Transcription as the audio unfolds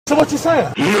So what you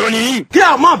saying? Get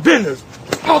out my business,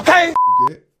 okay? You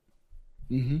good?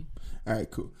 Mm-hmm. All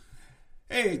right, cool.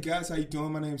 Hey guys, how you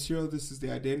doing? My name's Cheryl. This is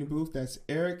the Identity Booth. That's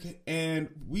Eric, and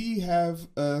we have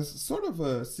a sort of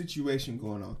a situation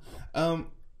going on.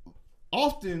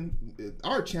 Often,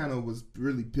 our channel was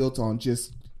really built on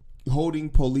just holding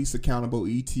police accountable,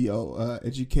 ETO,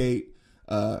 educate,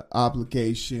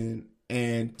 obligation,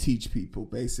 and teach people,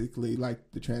 basically, like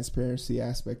the transparency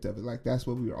aspect of it. Like, that's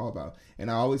what we were all about.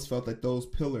 And I always felt that those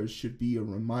pillars should be a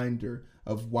reminder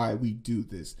of why we do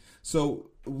this.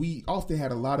 So we often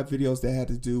had a lot of videos that had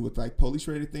to do with like police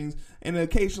related things, and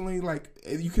occasionally, like,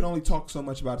 you can only talk so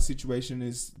much about a situation,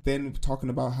 is then talking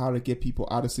about how to get people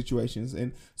out of situations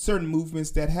and certain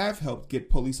movements that have helped get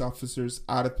police officers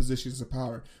out of positions of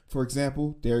power. For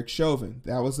example, Derek Chauvin.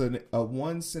 That was a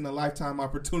once in a lifetime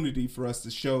opportunity for us to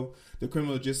show the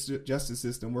criminal justice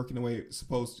system working the way it's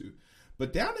supposed to.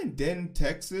 But down in Denton,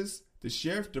 Texas, the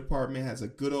sheriff department has a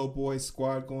good old boy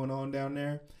squad going on down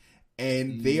there,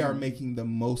 and they are making the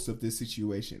most of this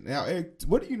situation. Now, Eric,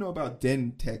 what do you know about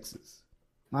Denton, Texas?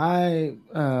 My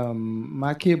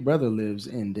kid brother lives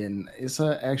in Denton. It's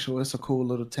a cool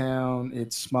little town.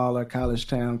 It's smaller, college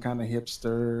town, kind of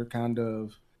hipster, kind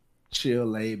of chill,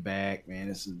 laid back, man.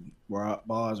 It's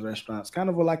bars, restaurants, kind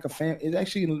of like a family. It's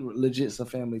actually legit a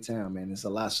family town, man. It's a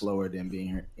lot slower than being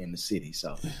here in the city.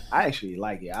 So I actually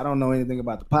like it. I don't know anything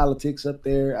about the politics up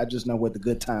there. I just know what the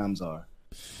good times are.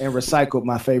 And recycled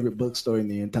my favorite bookstore in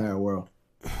the entire world.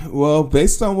 Well,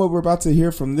 based on what we're about to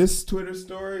hear from this Twitter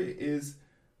story, is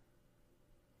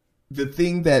the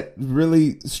thing that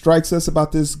really strikes us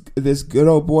about this good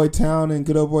old boy town and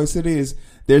good old boy city is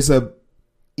there's a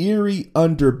eerie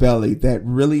underbelly that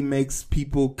really makes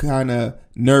people kind of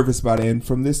nervous about it. And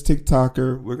from this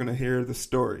TikToker, we're going to hear the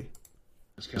story.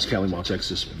 It's Calimont,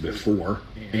 Texas before.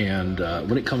 And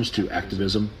when it comes to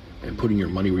activism and putting your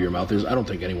money where your mouth is, I don't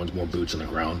think anyone's more boots on the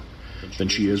ground than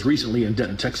she is. Recently in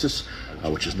Denton, Texas,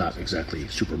 which is not exactly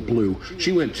super blue,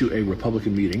 she went to a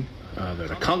Republican meeting that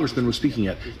a congressman was speaking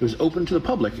at. It was open to the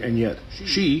public, and yet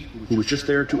she, who was just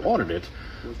there to audit it,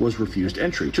 was refused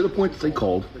entry, to the point that they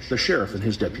called the sheriff and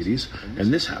his deputies,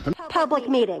 and this happened. Public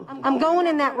meeting. I'm going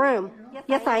in that room.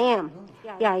 Yes, I am.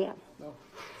 Yeah, I am.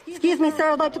 Excuse me,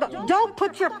 sir, I'd like to go. Don't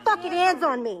put your fucking hands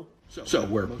on me. So,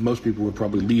 where most people would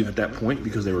probably leave at that point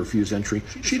because they refused entry,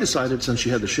 she decided, since she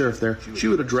had the sheriff there, she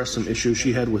would address some issues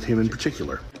she had with him in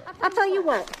particular. I'll tell you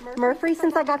what, Murphree,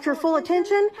 since I got your full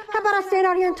attention, how about I stand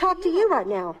out here and talk to you right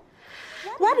now?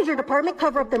 Why did your department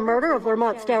cover up the murder of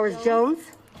Lamont Stowers Jones?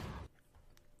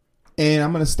 And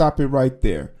I'm going to stop it right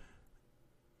there.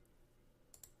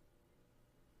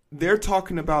 They're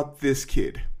talking about this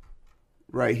kid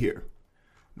right here.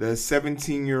 The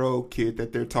 17-year-old kid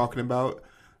that they're talking about.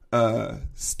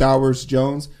 Stowers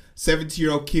Jones,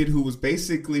 17-year-old kid who was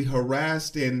basically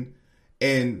harassed and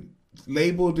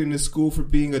labeled in the school for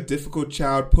being a difficult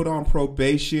child, put on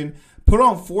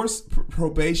forced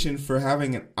probation for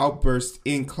having an outburst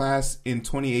in class in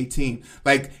 2018.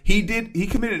 Like, he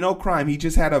committed no crime. He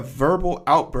just had a verbal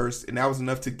outburst, and that was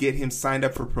enough to get him signed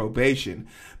up for probation.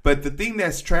 But the thing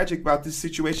that's tragic about this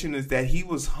situation is that he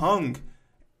was hung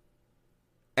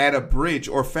at a bridge,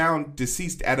 or found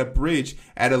deceased at a bridge,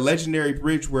 at a legendary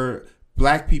bridge where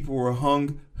black people were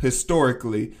hung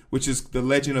historically, which is the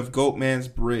legend of Goatman's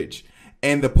Bridge.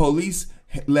 And the police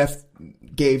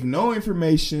gave no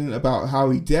information about how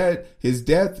his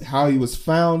death, how he was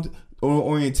found, or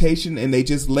orientation, and they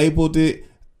just labeled it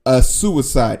a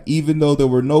suicide, even though there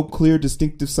were no clear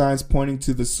distinctive signs pointing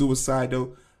to the suicide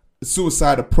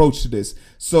approach to this.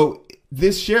 So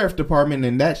this sheriff department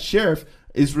and that sheriff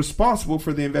is responsible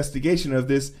for the investigation of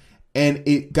this, and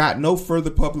it got no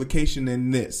further publication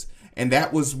than this. And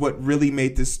that was what really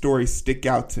made this story stick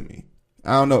out to me.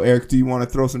 I don't know, Eric, do you want to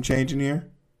throw some change in here?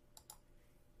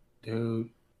 Dude,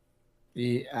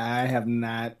 I have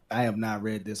not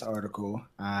read this article.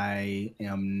 I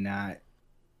don't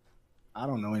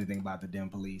know anything about the Denton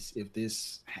police. If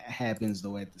this happens the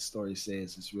way the story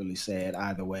says, it's really sad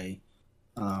either way.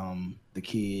 The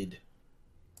kid,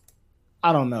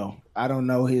 I don't know. I don't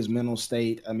know his mental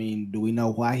state. I mean, do we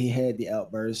know why he had the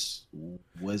outburst?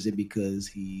 Was it because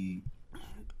he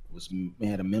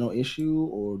had a mental issue,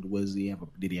 or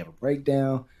did he have a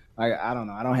breakdown? I don't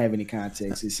know. I don't have any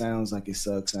context. It sounds like it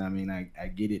sucks. I mean, I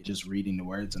get it just reading the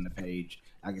words on the page.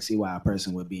 I can see why a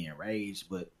person would be enraged.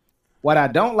 But what I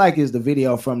don't like is the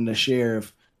video from the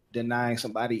sheriff denying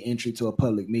somebody entry to a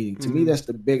public meeting. To me, that's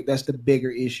the bigger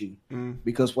issue.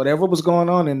 Because whatever was going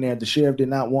on in there, the sheriff did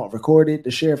not want recorded. The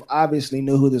sheriff obviously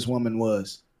knew who this woman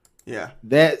was. Yeah.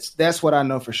 That's what I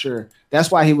know for sure.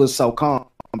 That's why he was so calm.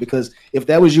 Because if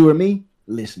that was you or me,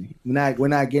 listen, we're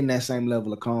not getting that same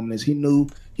level of calmness. He knew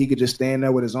he could just stand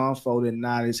there with his arms folded and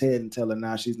nod his head and tell her,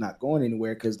 nah, she's not going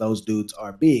anywhere because those dudes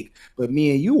are big. But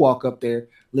me and you walk up there,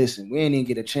 listen, we ain't even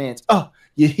get a chance. Oh,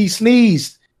 yeah, he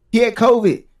sneezed. He had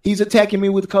COVID. He's attacking me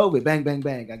with COVID. Bang, bang,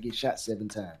 bang. I get shot 7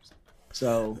 times.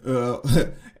 So,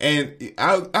 and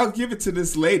I'll give it to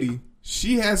this lady.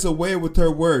 She has a way with her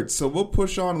words, so we'll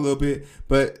push on a little bit,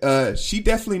 but she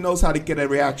definitely knows how to get a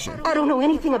reaction. I don't know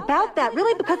anything about that,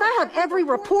 really, because I have every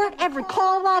report, every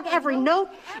call log, every note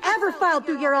ever filed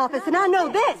through your office, and I know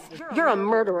this. You're a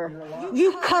murderer.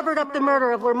 You covered up the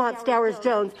murder of Lamont Stowers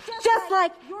Jones, just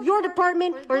like your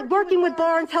department, or working with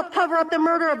Barnes, helped cover up the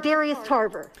murder of Darius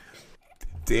Tarver.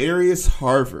 Darius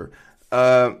Harver.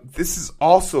 This is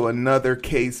also another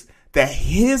case that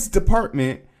his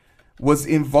department was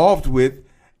involved with,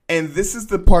 and this is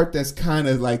the part that's kind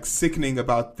of like sickening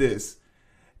about this.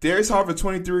 Darius Harver,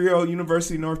 23-year-old,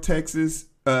 University of North Texas,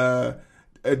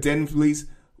 Denton police,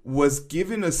 was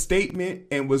given a statement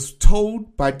and was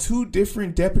told by 2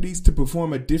 different deputies to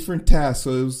perform a different task.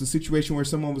 So it was the situation where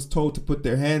someone was told to put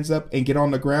their hands up and get on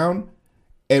the ground,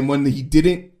 and when he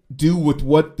didn't do with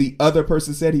what the other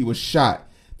person said, he was shot.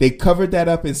 They covered that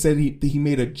up and said he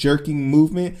made a jerking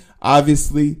movement.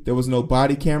 Obviously, there was no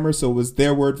body camera, so it was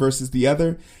their word versus the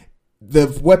other.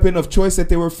 The weapon of choice that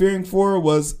they were fearing for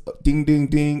was, ding, ding,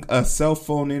 ding, a cell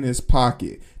phone in his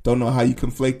pocket. Don't know how you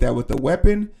conflate that with a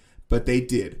weapon, but they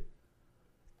did.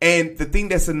 And the thing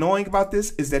that's annoying about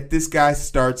this is that this guy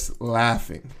starts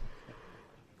laughing.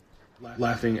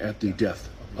 Laughing at the death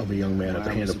of a young man at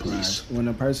the hand of police. When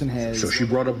a person has So she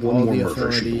brought up one more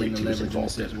murder she believed he was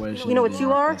involved in. You know what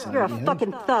you are? You're a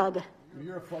fucking thug.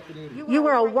 You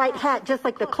wear a white hat just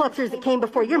like the cluckers that came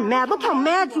before. You're mad. Look how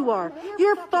mad you are.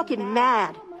 You're fucking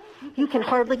mad. You can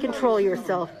hardly control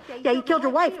yourself. Yeah, you killed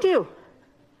your wife, too.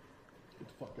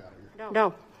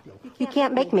 No. You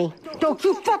can't make me. Don't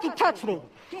you fucking touch me.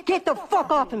 Get the fuck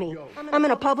off of me. I'm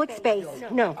in a public space.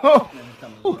 No.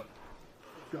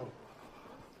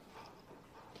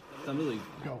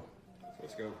 Go.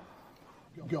 Let's go.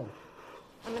 Go.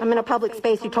 I'm in a public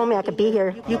space. You told me I could be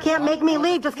here. You can't make me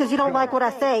leave just because you don't like what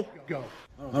I say.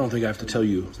 I don't think I have to tell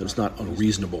you that it's not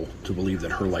unreasonable to believe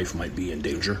that her life might be in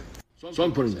danger. So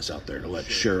I'm putting this out there to let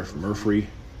Sheriff Murphree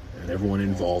and everyone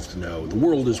involved know the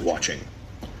world is watching.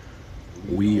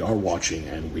 We are watching,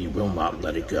 and we will not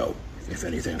let it go if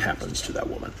anything happens to that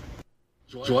woman.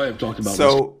 So I have talked about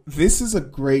this is a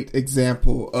great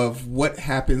example of what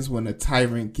happens when a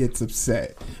tyrant gets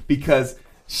upset, because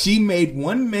she made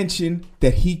one mention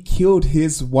that he killed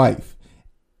his wife,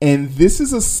 and this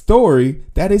is a story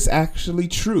that is actually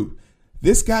true.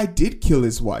 This guy did kill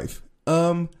his wife.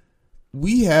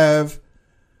 We have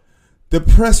the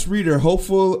press reader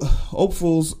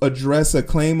hopefuls address a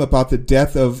claim about the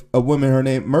death of a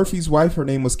woman. Murphy's wife, her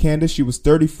name was Candace. She was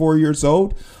 34 years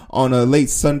old. On a late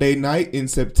Sunday night in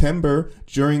September,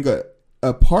 during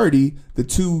a party, the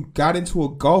two got into a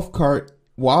golf cart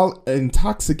while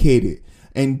intoxicated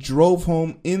and drove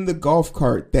home in the golf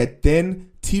cart that then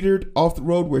teetered off the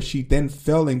road, where she then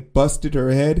fell and busted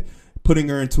her head, putting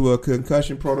her into a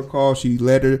concussion protocol. She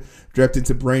later dropped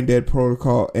into brain dead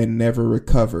protocol and never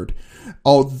recovered.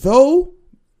 Although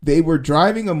they were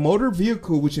driving a motor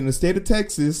vehicle, which in the state of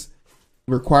Texas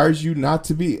requires you not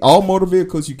to be, all motor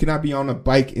vehicles, you cannot be on a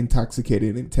bike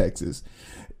intoxicated in Texas.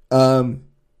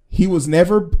 He was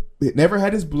never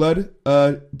had his blood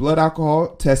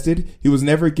alcohol tested. He was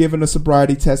never given a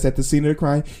sobriety test at the scene of the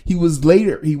crime. He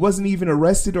wasn't even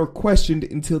arrested or questioned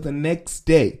until the next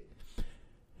day.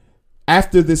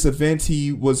 After this event,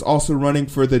 he was also running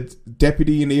for the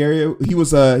deputy in the area. He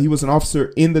was an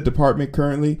officer in the department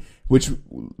currently, which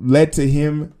led to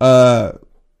him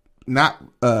not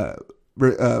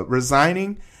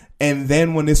resigning. And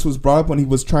then when this was brought up, when he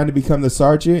was trying to become the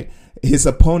sergeant, his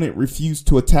opponent refused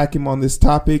to attack him on this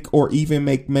topic or even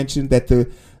make mention that the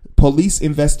police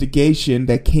investigation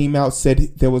that came out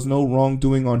said there was no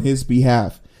wrongdoing on his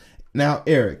behalf. Now,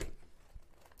 Eric,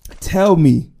 tell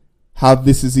me how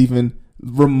this is even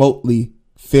remotely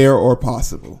fair or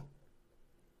possible.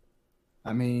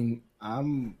 I mean,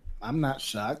 I'm not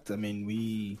shocked. I mean,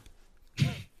 we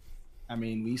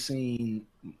seen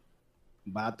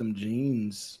Botham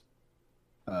Jeans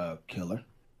killer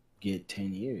get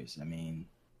 10 years. I mean,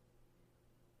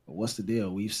 what's the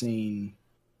deal? We've seen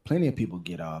plenty of people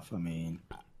get off. I mean,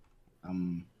 I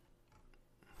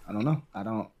don't know. I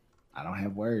don't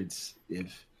have words.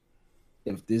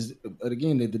 If this, but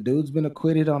again, the dude's been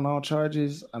acquitted on all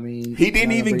charges. I mean, he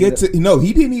didn't even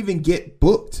get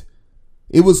booked.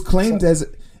 It was claimed as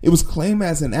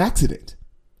an accident.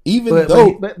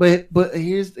 But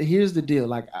here's the deal.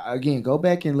 Like, again, go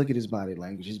back and look at his body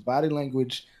language. His body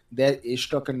language, that it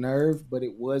struck a nerve, but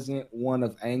it wasn't one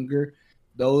of anger.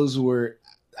 Those were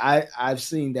I've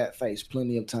seen that face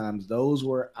plenty of times. Those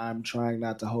were, I'm trying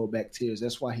not to hold back tears.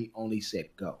 That's why he only said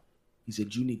go. He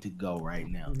said, you need to go right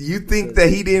now. Do you think that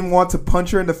he didn't want to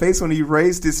punch her in the face when he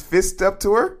raised his fist up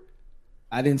to her?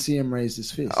 I didn't see him raise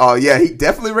his fist. Oh yeah, he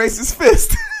definitely raised his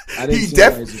fist. I didn't see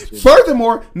him raise his fist.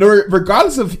 Furthermore,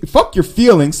 regardless of fuck your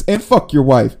feelings and fuck your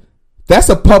wife, that's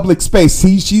a public space.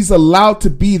 She's allowed to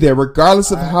be there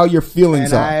regardless of how your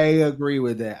feelings are. I agree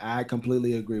with that. I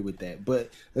completely agree with that. But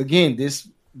again, this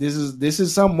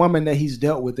is some woman that he's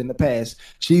dealt with in the past.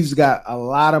 She's got a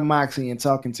lot of moxie in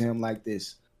talking to him like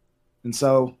this. And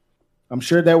so I'm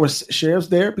sure there were sheriffs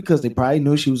there because they probably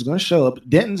knew she was going to show up.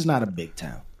 Denton's not a big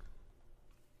town.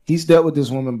 He's dealt with this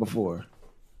woman before.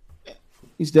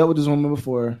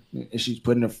 And she's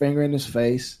putting her finger in his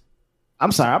face.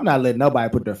 I'm sorry, I'm not letting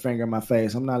nobody put their finger in my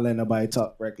face. I'm not letting nobody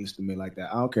talk reckless to me like that.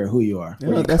 I don't care who you are.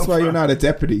 That's why you're not a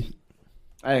deputy.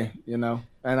 Hey, and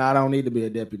I don't need to be a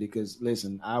deputy because,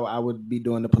 listen, I would be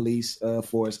doing the police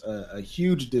force a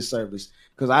huge disservice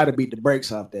because I'd have beat the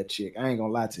brakes off that chick. I ain't going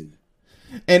to lie to you.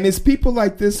 And it's people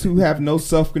like this who have no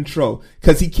self-control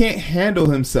because he can't handle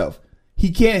himself. He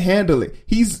can't handle it.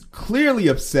 He's clearly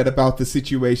upset about the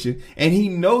situation, and he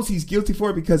knows he's guilty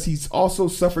for it because he's also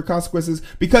suffered consequences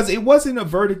because it wasn't a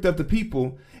verdict of the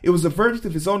people. It was a verdict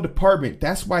of his own department.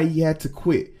 That's why he had to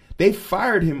quit. They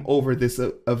fired him over this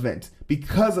event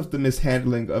because of the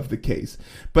mishandling of the case.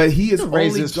 But he is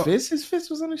raised his fist. His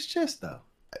fist was on his chest, though.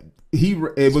 He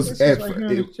raised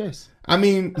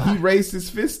his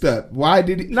fist up. Why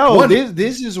did he? No,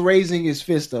 this is raising his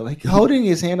fist up. Like, holding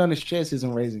his hand on his chest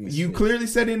isn't raising his fist. You clearly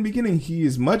said in the beginning he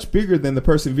is much bigger than the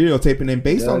person videotaping, and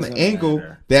based on the angle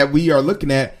that we are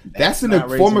looking at, that's in a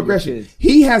form of aggression.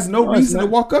 He has no reason to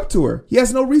walk up to her. He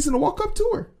has no reason to walk up to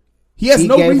her.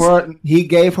 He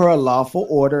gave her a lawful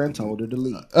order and told her to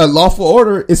leave. A lawful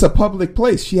order is a public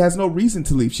place. She has no reason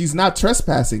to leave. She's not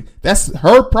trespassing. That's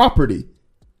her property.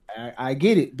 I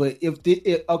get it, but if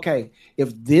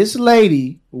this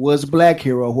lady was Black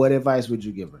Hero, what advice would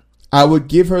you give her? I would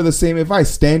give her the same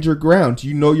advice. Stand your ground.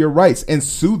 You know your rights, and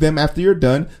sue them after you're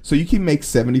done, so you can make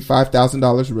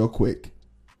 $75,000 real quick.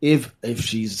 If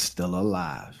she's still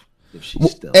alive.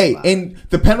 And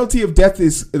the penalty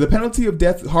of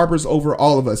death harbors over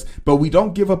all of us, but we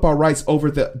don't give up our rights over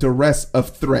the duress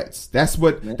of threats. That's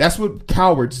what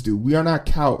cowards do. We are not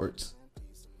cowards.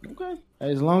 Okay.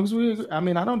 As long as I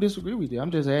don't disagree with you. I'm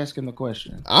just asking the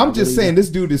question. I'm just saying this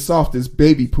dude is soft as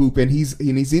baby poop, and he's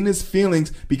in his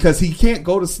feelings because he can't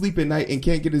go to sleep at night and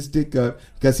can't get his dick up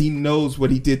because he knows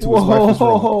what he did to his wife was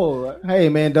wrong. Hey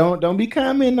man, don't be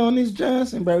commenting on this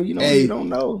Johnson, bro. You don't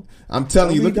know. I'm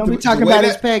telling you, don't be talking about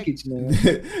his package,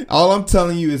 man. All I'm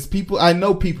telling you is I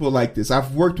know people like this.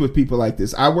 I've worked with people like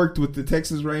this. I worked with the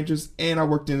Texas Rangers and I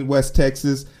worked in West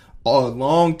Texas a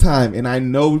long time, and I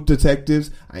know detectives,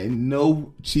 I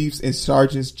know chiefs and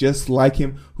sergeants just like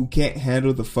him who can't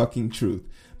handle the fucking truth.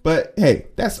 But hey,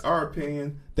 that's our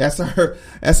opinion. That's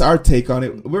our take on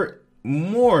it. We're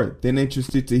more than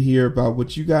interested to hear about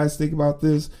what you guys think about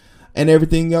this and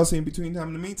everything else in between time.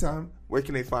 In the meantime, where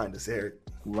can they find us, Eric?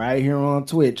 Right here on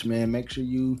Twitch, man. Make sure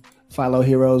you follow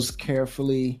Heroes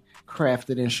carefully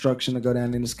crafted instruction to go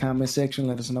down in this comment section.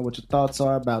 Let us know what your thoughts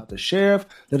are about the sheriff.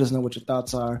 Let us know what your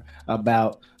thoughts are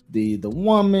about the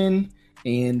woman.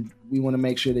 And we want to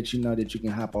make sure that you know that you can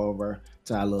hop over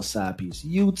to our little side piece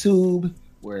YouTube.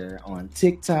 We're on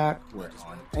TikTok. We're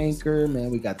on Anchor.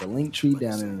 Man, we got the link tree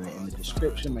down in the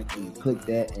description. Make sure you click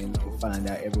that and you can find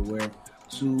out everywhere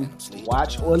to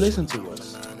watch or listen to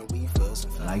us.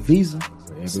 Like Visa,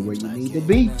 everywhere you need to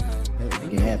be.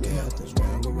 Make it happen.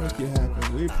 Make it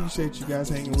happen. We appreciate you guys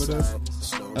hanging with us.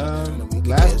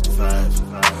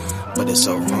 But it's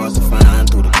so hard to find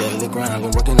through the daily grind.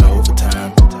 We're working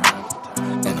overtime,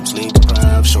 and I'm sleep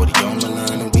deprived. Shorty on the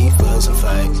line, and we fuss and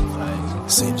fight.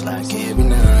 Seems like every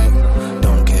night.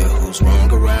 Don't care who's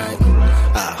wrong or right.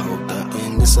 I hope the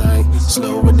end is sight.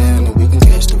 Slow it down, and we can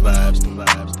catch the vibes.